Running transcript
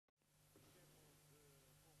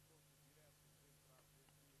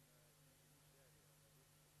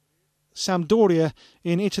Sampdoria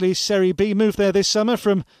in Italy's Serie B. Moved there this summer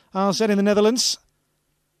from RZ in the Netherlands.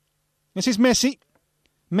 This is Messi.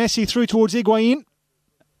 Messi through towards Higuain.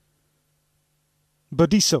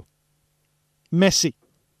 Bodiso. Messi.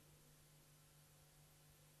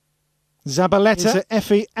 Zabaleta.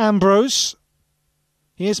 Effie Ambrose.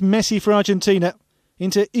 Here's Messi for Argentina.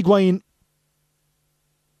 Into Higuain.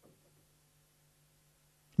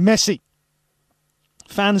 Messi.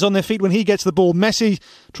 Fans on their feet when he gets the ball. Messi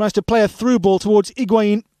tries to play a through ball towards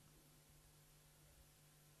Higuain.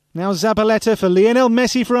 Now Zabaleta for Lionel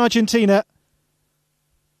Messi for Argentina.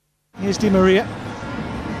 Here's Di Maria.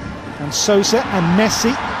 And Sosa and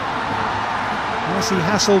Messi. Messi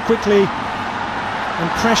hassled quickly and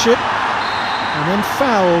pressured. And then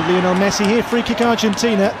fouled Lionel Messi here. Free kick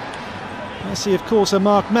Argentina. Messi, of course, a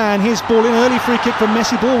marked man. His ball in, early free kick from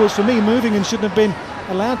Messi. Ball was, for me, moving and shouldn't have been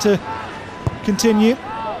allowed to continue.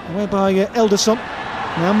 Whereby Elderson.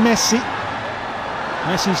 Now Messi.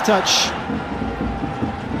 Messi's touch.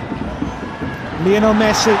 Lionel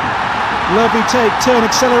Messi. Lovely take, turn,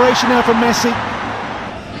 acceleration now from Messi.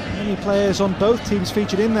 Many players on both teams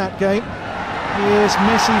featured in that game. Here's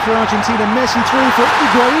Messi for Argentina. Messi through for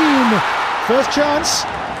Higuain. First chance.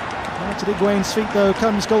 Out at Higuain's feet though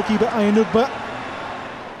comes goalkeeper Ayanugba.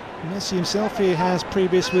 Messi himself here has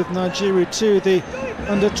previous with Nigeria too. The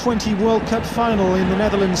Under-20 World Cup final in the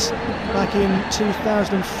Netherlands back in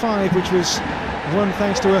 2005, which was won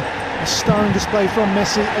thanks to a starring display from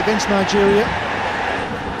Messi against Nigeria.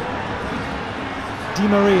 Di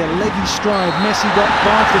Maria, leggy stride. Messi got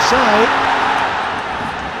barged aside.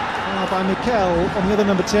 By Mikel on the other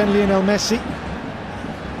number 10, Lionel Messi.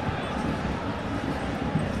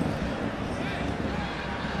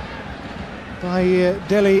 By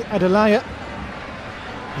Dele Adelaya.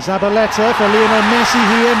 Zabaleta for Lionel Messi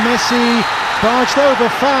here. Messi barged over,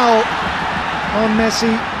 foul on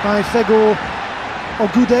Messi by Fegor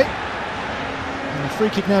Ogude. And a free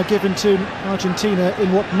kick now given to Argentina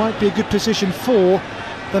in what might be a good position for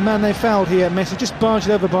the man they fouled here. Messi just barged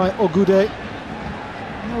over by Ogude.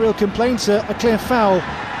 No real complaints, a clear foul.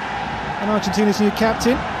 And Argentina's new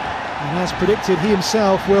captain, and as predicted, he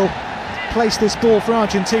himself will place this ball for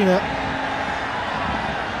Argentina.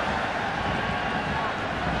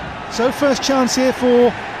 So first chance here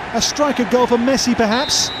for a striker goal for Messi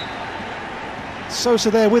perhaps. Sosa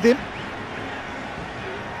there with him.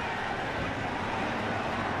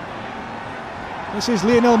 This is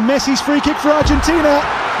Lionel Messi's free kick for Argentina.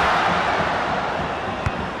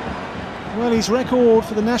 Well, his record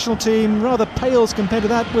for the national team rather pales compared to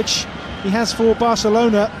that which he has for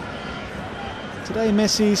Barcelona. Today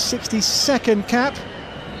Messi's 62nd cap.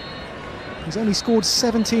 He's only scored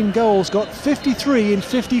 17 goals, got 53 in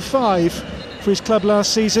 55 for his club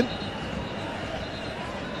last season.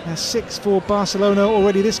 Has 6 for Barcelona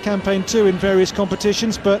already this campaign too in various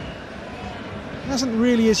competitions, but hasn't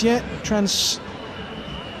really as yet transposed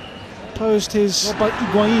his by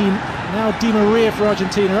Higuain. Now Di Maria for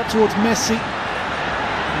Argentina, up towards Messi.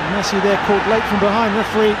 And Messi there caught late from behind.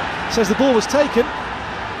 Referee says the ball was taken.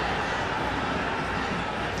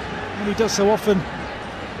 And he does so often.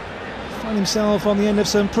 Find himself on the end of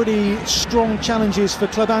some pretty strong challenges for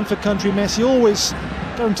club and for country. Messi always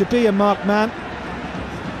going to be a marked man.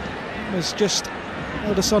 It was just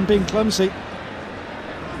Elderson being clumsy.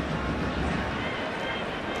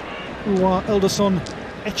 Elderson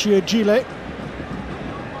Echiagile,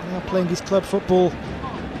 now playing his club football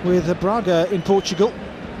with Braga in Portugal.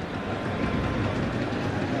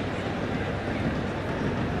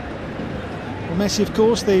 Well, Messi, of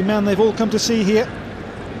course, the man they've all come to see here.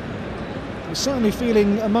 We're certainly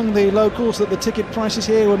feeling among the locals that the ticket prices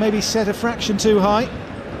here were maybe set a fraction too high,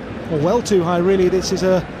 or well too high really. This is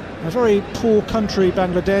a very poor country,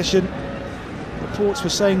 Bangladesh, and reports were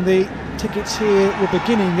saying the tickets here were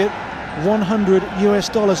beginning at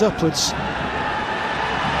 $100 upwards.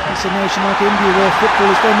 It's a nation like India where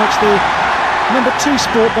football is very much the number 2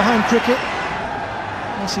 sport behind cricket.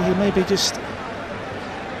 Messi, he maybe just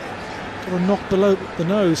got a knock below the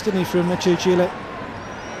nose, didn't he, from Echiagile?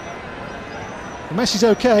 Messi's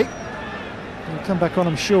okay. He'll come back on,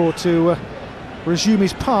 I'm sure, to resume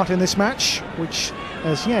his part in this match, which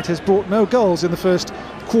as yet has brought no goals in the first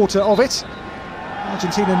quarter of it.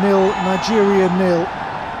 Argentina 0, Nigeria 0.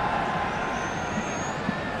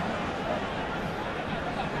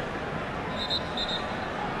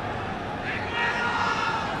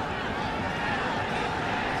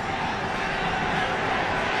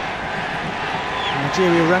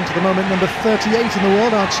 Nigeria ranked at the moment number 38 in the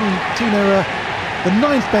world. Argentina the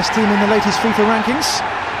 9th best team in the latest FIFA rankings.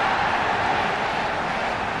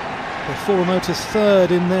 They've fallen though to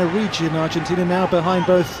 3rd in their region. Argentina now behind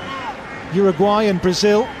both Uruguay and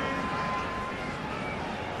Brazil.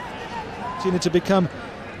 Argentina to become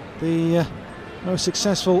the most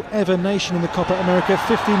successful ever nation in the Copa America.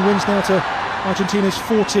 15 wins now to Argentina's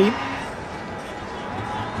 14.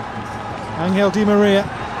 Angel Di Maria,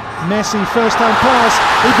 Messi, first time pass,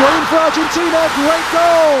 Higuain for Argentina, great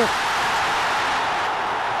goal!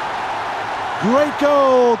 Great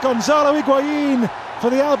goal, Gonzalo Higuain for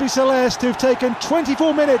the Albiceleste, who've taken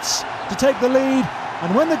 24 minutes to take the lead,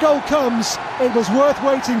 and when the goal comes, it was worth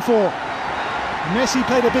waiting for. Messi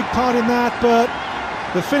played a big part in that, but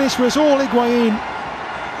the finish was all Higuain.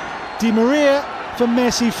 Di Maria for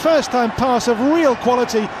Messi, first time pass of real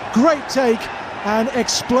quality, great take and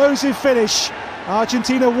explosive finish.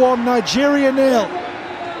 Argentina 1, Nigeria 0.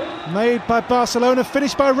 Made by Barcelona,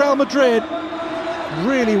 finished by Real Madrid.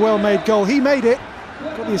 Really well made goal, he made it.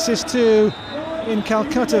 Got the assist too in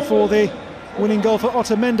Calcutta for the winning goal for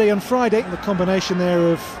Otamendi on Friday. The combination there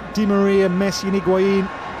of Di Maria, Messi and Higuain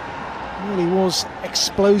really was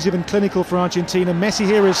explosive and clinical for Argentina. Messi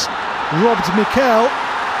here has robbed Mikel.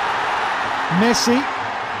 Messi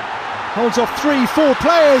holds off 3-4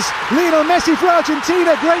 players. Lionel Messi for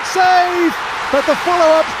Argentina, great save! But the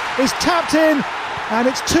follow-up is tapped in, and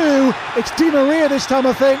it's 2. It's Di Maria this time,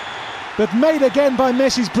 I think, but made again by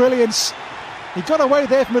Messi's brilliance. He got away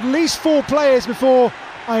there from at least 4 players before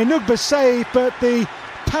Ainugba's save, but the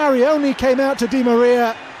parry only came out to Di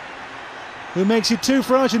Maria, who makes it 2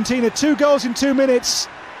 for Argentina. 2 goals in 2 minutes,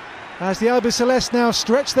 as the Albiceleste now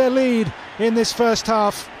stretch their lead in this first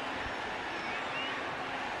half.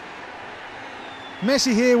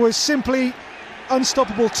 Messi here was simply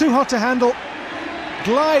unstoppable, too hot to handle.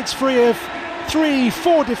 Glides free of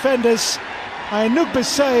 3-4 defenders. Ainugba's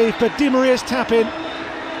save, but Di Maria's tap in.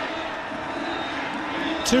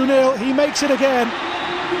 2-0, he makes it again.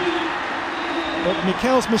 But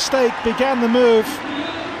Mikel's mistake began the move,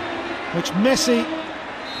 which Messi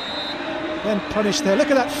then punished there. Look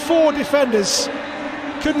at that, 4 defenders.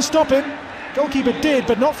 Couldn't stop him. Goalkeeper did,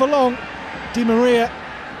 but not for long. Di Maria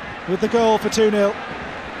with the goal for 2-0.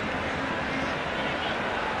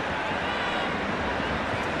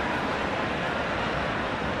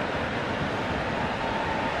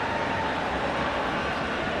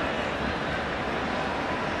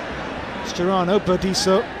 Mascherano,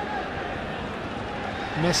 Bodiso,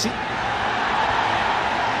 Messi.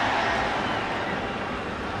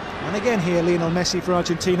 And again here, Lionel Messi for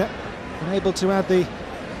Argentina, unable to add the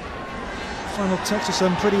final touch to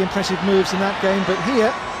some pretty impressive moves in that game, but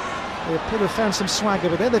here they appear to have found some swagger,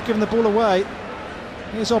 but there they've given the ball away.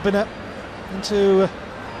 Here's Obina into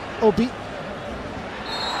Obi.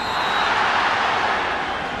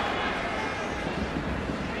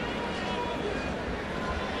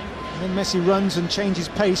 And then Messi runs and changes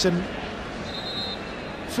pace and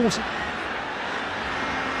forces.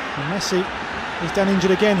 And Messi is down injured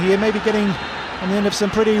again here, maybe getting on the end of some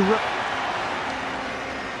pretty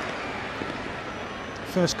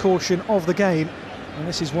first caution of the game, and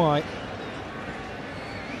this is why.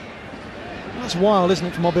 That's wild, isn't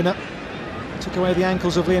it, from Obina? Took away the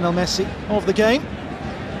ankles of Lionel Messi of the game.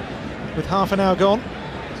 With half an hour gone,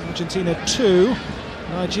 Argentina 2,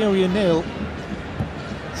 Nigeria 0.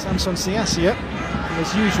 Samson Siasia,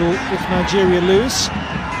 as usual, if Nigeria lose,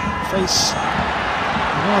 face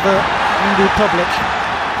a rather angry public.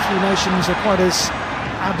 Few nations are quite as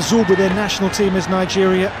absorbed with their national team as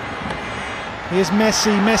Nigeria. Here's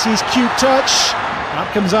Messi, Messi's cute touch.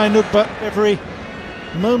 Out comes Ainugba. Every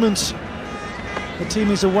moment the team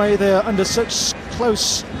is away, they are under such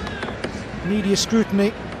close media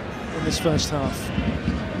scrutiny in this first half.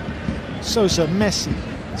 Sosa, Messi,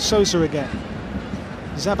 Sosa again.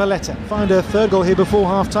 Zabaleta find a third goal here before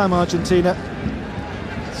half-time, Argentina.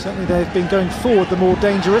 Certainly they've been going forward, the more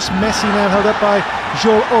dangerous. Messi now held up by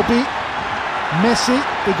Joel Obi. Messi,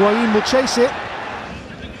 Higuain will chase it.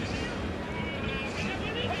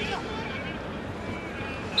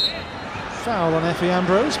 Foul on Efe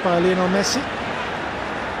Ambrose by Lionel Messi.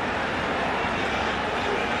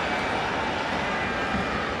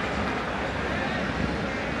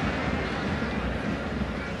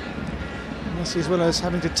 Messi, as well as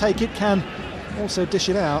having to take it, can also dish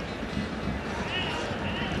it out.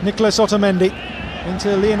 Nicolas Otamendi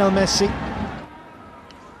into Lionel Messi.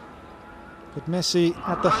 But Messi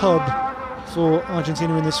at the hub for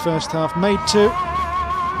Argentina in this first half. Made 2.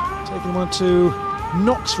 Taking 1 to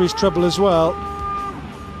knocks for his trouble as well.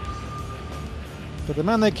 But the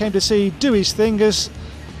man they came to see do his thing has,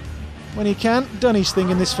 when he can, done his thing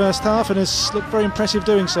in this first half and has looked very impressive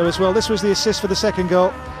doing so as well. This was the assist for the second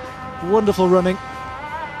goal. Wonderful running.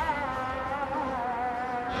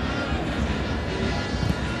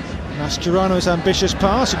 Mascherano's ambitious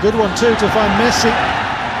pass, a good one too to find Messi.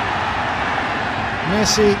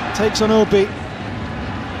 Messi takes on Obi.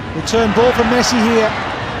 Return ball for Messi here.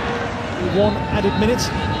 1 added minute.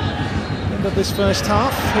 End of this first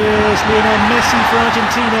half. Here's Lionel Messi for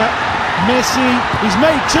Argentina. Messi, he's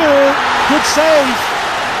made 2. Good save.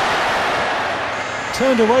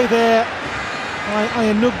 Turned away there by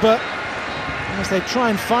Ayanugba as they try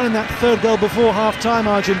and find that third goal before half-time.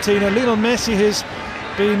 Argentina. Lionel Messi has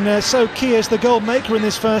been so key as the goal maker in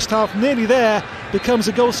this first half. Nearly there, becomes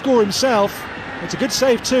a goal scorer himself. It's a good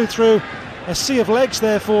save too through a sea of legs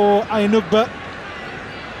there for Ayanugba.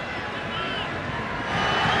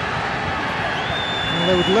 Well,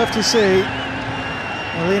 they would love to see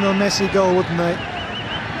a Lionel Messi goal, wouldn't they?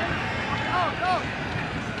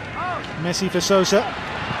 Messi for Sosa.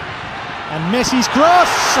 And Messi's cross!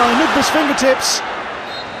 Ayanugba's fingertips.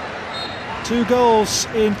 2 goals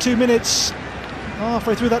in 2 minutes.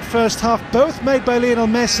 Halfway through that first half, both made by Lionel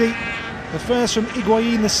Messi. The first from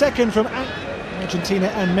Higuain, the second from Argentina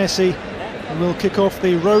and Messi. And will kick off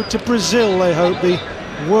the road to Brazil, they hope, the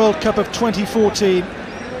World Cup of 2014.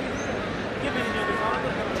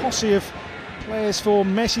 Posse of players for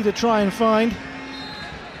Messi to try and find.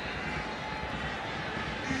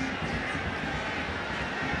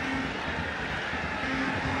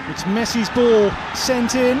 It's Messi's ball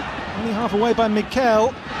sent in, only half away by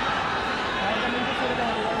Mikel.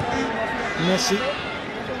 Messi,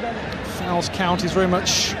 fouls count is very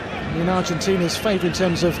much in Argentina's favour in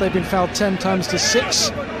terms of they've been fouled 10 times to 6.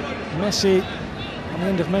 Messi on the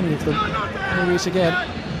end of many of them. Here he is again.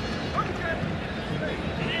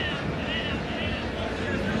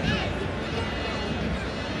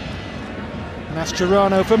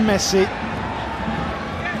 Mascherano for Messi.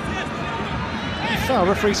 Foul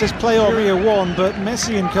referee says play on Rio 1, but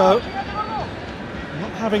Messi and co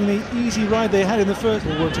not having the easy ride they had in the first.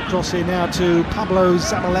 We'll work across here now to Pablo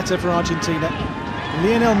Zabaleta for Argentina.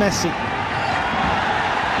 Lionel Messi.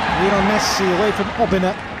 Lionel Messi away from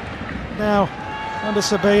Obina. Now under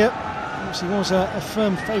Sabella. He was a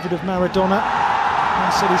firm favourite of Maradona.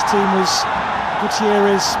 And said his team was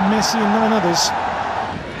Gutierrez, Messi and 9 others.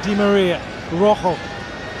 Di Maria, Rojo.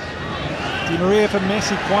 Di Maria for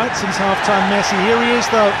Messi, quiet since half-time Messi. Here he is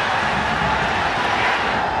though.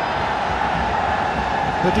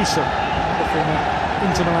 Lodiso, the former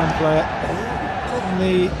Inter Milan player. In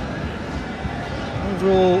the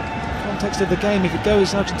overall context of the game, if it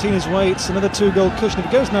goes Argentina's way, it's another 2-goal cushion. If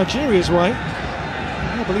it goes Nigeria's way,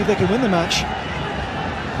 I believe they can win the match.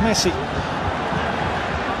 Messi.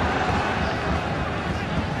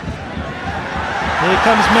 Here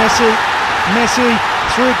comes Messi. Messi,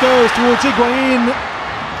 through it goes towards Higuain.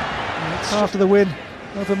 After the win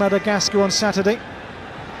over Madagascar on Saturday.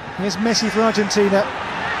 Here's Messi for Argentina.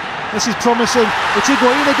 This is promising. It's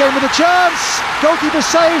Higuain again with a chance. Goalkeeper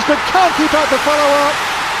saves but can't keep out the follow-up.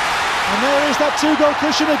 And there is that 2-goal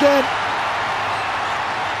cushion again.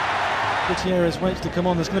 Gutierrez waits to come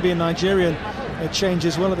on. There's going to be a Nigerian change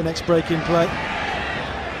as well at the next break in play.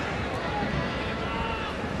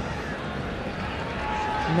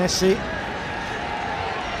 Messi.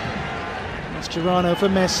 Mascherano for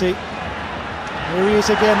Messi. Here he is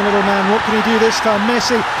again, the little man. What can he do this time?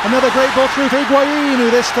 Messi, another great ball through for Higuain,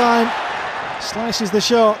 who this time slices the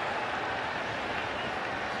shot.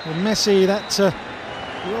 Well, Messi, that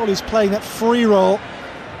role he's playing, that free role,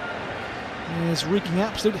 is wreaking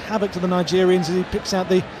absolute havoc to the Nigerians as he picks out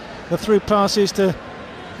the through passes to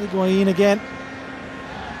Higuain again.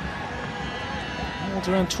 Holds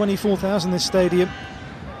around 24,000 this stadium.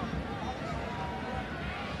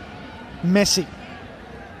 Messi.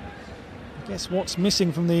 I guess what's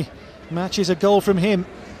missing from the match is a goal from him.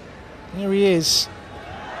 Here he is.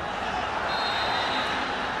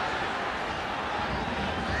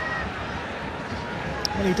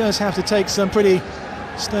 Well, he does have to take some pretty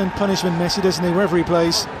stern punishment, Messi, doesn't he, wherever he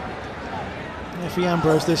plays. Effie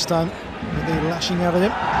Ambrose this time with the lashing out of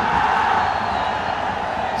him.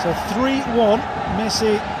 So 3-1.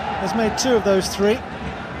 Messi has made 2 of those 3.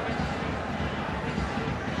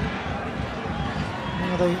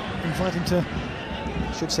 They invite him to,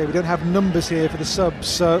 I should say, we don't have numbers here for the subs,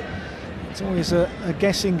 so it's always a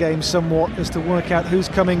guessing game somewhat as to work out who's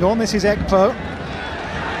coming on. This is Ekpo.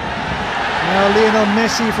 Now Lionel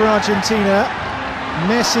Messi for Argentina.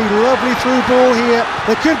 Messi, lovely through ball here.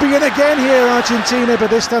 There could be it again here, Argentina,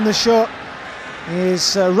 but this time the shot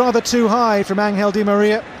is rather too high from Angel Di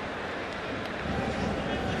Maria.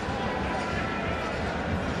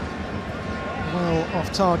 Well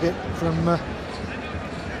off target from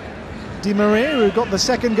Di Maria, who got the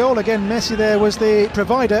second goal. Again, Messi there was the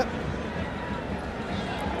provider.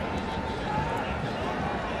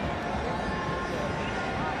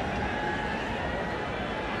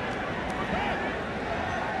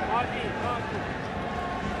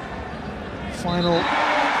 final.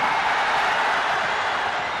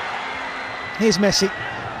 Here's Messi.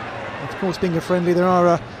 Of course, being a friendly, there are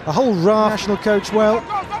a whole raft. National coach well.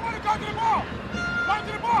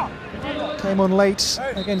 Came on late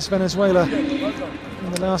against Venezuela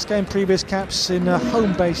in the last game. Previous caps in a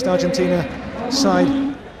home-based Argentina side.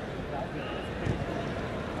 And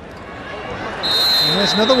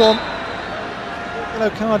there's another one. Yellow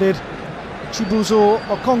carded Chibuzo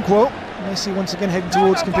Okonkwo. Messi once again heading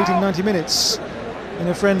towards completing 90 minutes in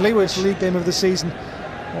a friendly, which league game of the season,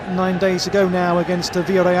 9 days ago now, against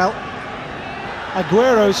Villarreal.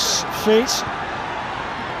 Aguero's feet.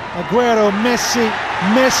 Aguero, Messi,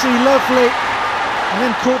 lovely, and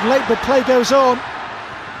then caught late, but play goes on.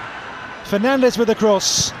 Fernandez with the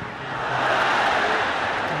cross.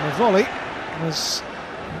 And the volley was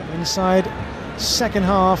inside second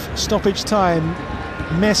half stoppage time.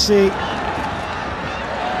 Messi,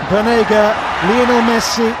 Banega, Lionel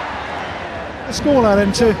Messi. A scoreline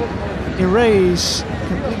and to erase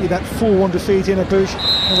completely that 4-1 defeat in Abuja.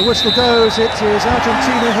 And the whistle goes. It is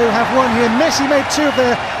Argentina who have won here. Messi made 2 of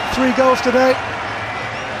their 3 goals today.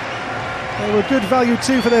 They were good value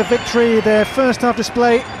too for their victory. Their first half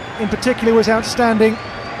display in particular was outstanding.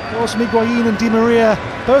 Also Higuain and Di Maria,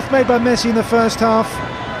 both made by Messi in the first half.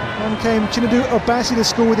 On came Chinedu Obasi to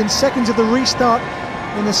score within seconds of the restart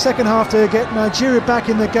in the second half to get Nigeria back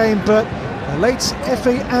in the game, but a late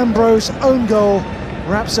Efe Ambrose own goal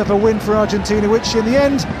wraps up a win for Argentina, which in the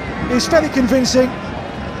end is fairly convincing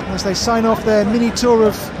as they sign off their mini tour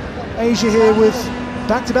of Asia here with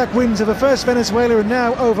back-to-back wins over first Venezuela and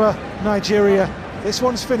now over Nigeria. This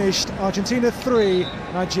one's finished. Argentina 3,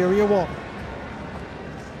 Nigeria 1.